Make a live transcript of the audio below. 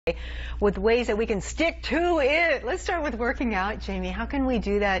with ways that we can stick to it. Let's start with working out, Jamie. How can we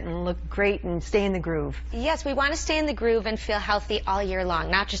do that and look great and stay in the groove? Yes, we want to stay in the groove and feel healthy all year long,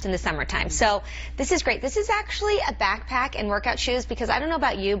 not just in the summertime. So this is great. This is actually a backpack and workout shoes because I don't know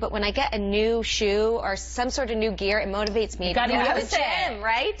about you, but when I get a new shoe or some sort of new gear, it motivates me to go to the gym,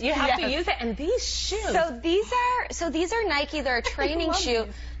 right? You have to use it. And these shoes. So these are Nike. They're a training shoe.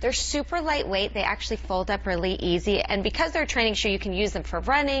 They're super lightweight. They actually fold up really easy. And because they're a training shoe, you can use them for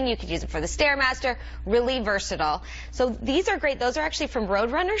running. You can use them for the Stairmaster. Really versatile. So these are great. Those are actually from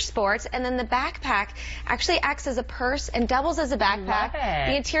Roadrunner Sports. And then the backpack actually acts as a purse and doubles as a backpack.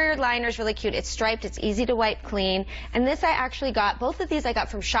 The interior liner is really cute. It's striped. It's easy to wipe clean. And this I actually got, both of these I got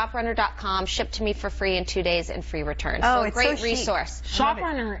from shoprunner.com, shipped to me for free in 2 days and free returns. Oh, so a it's great so resource.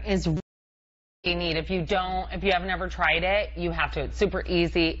 Shoprunner is neat. If you have never tried it, you have to. It's super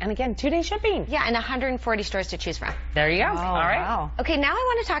easy. And again, 2-day shipping. Yeah, and 140 stores to choose from. There you go. Oh, all right. Wow. Okay, now I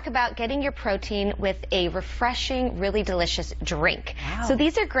want to talk about getting your protein with a refreshing, really delicious drink. Wow. So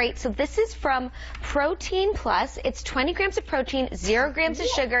these are great. So this is from Protein Plus. It's 20 grams of protein, 0 grams of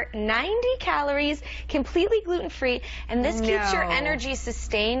sugar, 90 calories, completely gluten-free, and this keeps your energy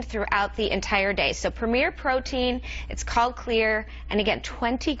sustained throughout the entire day. So Premier Protein, it's called Clear, and again,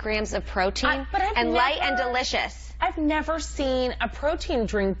 20 grams of protein. And light and delicious. I've never seen a protein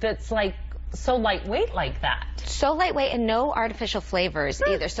drink that's like so lightweight like that. So lightweight and no artificial flavors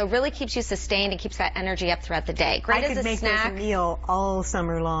either. So really keeps you sustained and keeps that energy up throughout the day. Great as a snack. I could make this a meal all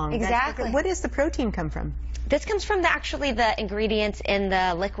summer long. Exactly. Where does the protein come from? This comes from actually the ingredients in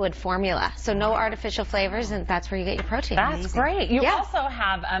the liquid formula. So no artificial flavors, and that's where you get your protein. That's great. You also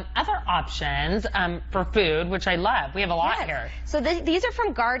have other options for food, which I love. We have a lot here. So these are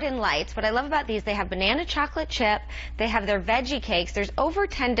from Garden Lights. What I love about these, they have banana chocolate chip. They have their veggie cakes. There's over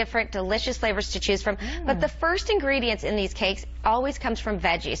 10 different delicious flavors to choose from. But the first ingredients in these cakes always comes from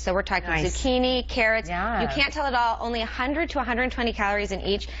veggies. So we're talking zucchini, carrots. You can't tell it all. Only 100 to 120 calories in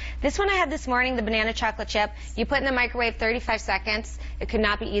each. This one I had this morning, the banana chocolate chip. You put it in the microwave 35 seconds. It could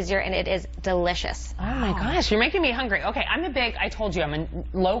not be easier, and it is delicious. Oh my gosh, you're making me hungry. Okay, I told you, I'm a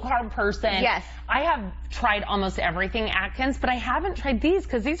low-carb person. Yes. I have tried almost everything Atkins, but I haven't tried these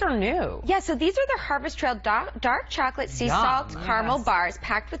because these are new. Yeah, so these are their Harvest Trail dark chocolate sea salt caramel bars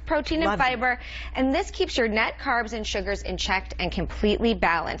packed with protein and fiber. And this keeps your net carbs and sugars in check and completely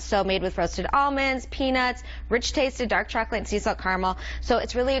balanced. So made with roasted almonds, peanuts, rich tasted dark chocolate and sea salt caramel. So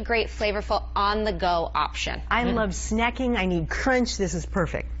it's really a great flavorful on-the-go option. I love snacking. I need crunch. This is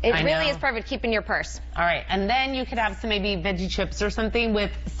perfect. It really is perfect, keeping your purse. All right, and then you could have some maybe veggie chips or something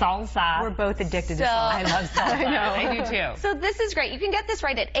with salsa. We're both addicted to salsa. I love salsa. I know. I do too. So this is great. You can get this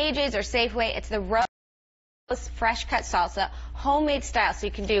right at AJ's or Safeway. It's the roast fresh cut salsa, homemade style. So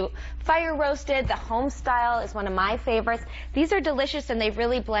you can do fire roasted. The home style is one of my favorites. These are delicious, and they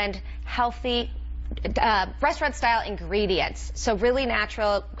really blend healthy restaurant style ingredients. So really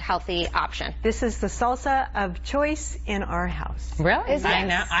natural, healthy option. This is the salsa of choice in our house. Really? Is it? I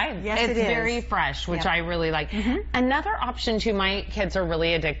know. Yes, it's very fresh, which I really like. Another option too, my kids are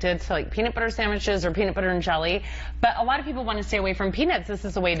really addicted to like peanut butter sandwiches or peanut butter and jelly, but a lot of people want to stay away from peanuts. This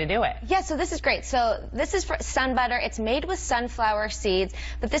is the way to do it. Yeah, so this is great. So this is for sun butter. It's made with sunflower seeds,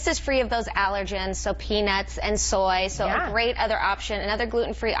 but this is free of those allergens, so peanuts and soy. So a great other option, another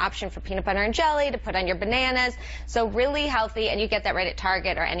gluten-free option for peanut butter and jelly to put on your bananas. So really healthy, and you get that right at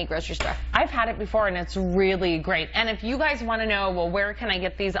Target or any grocery store. I've had it before, and it's really great. And if you guys want to know, well, where can I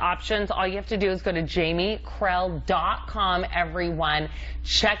get these options? All you have to do is go to jamiekrell.com, everyone.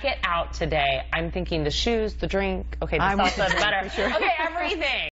 Check it out today. I'm thinking the shoes, the drink, okay, the salsa, the butter. Okay, everything.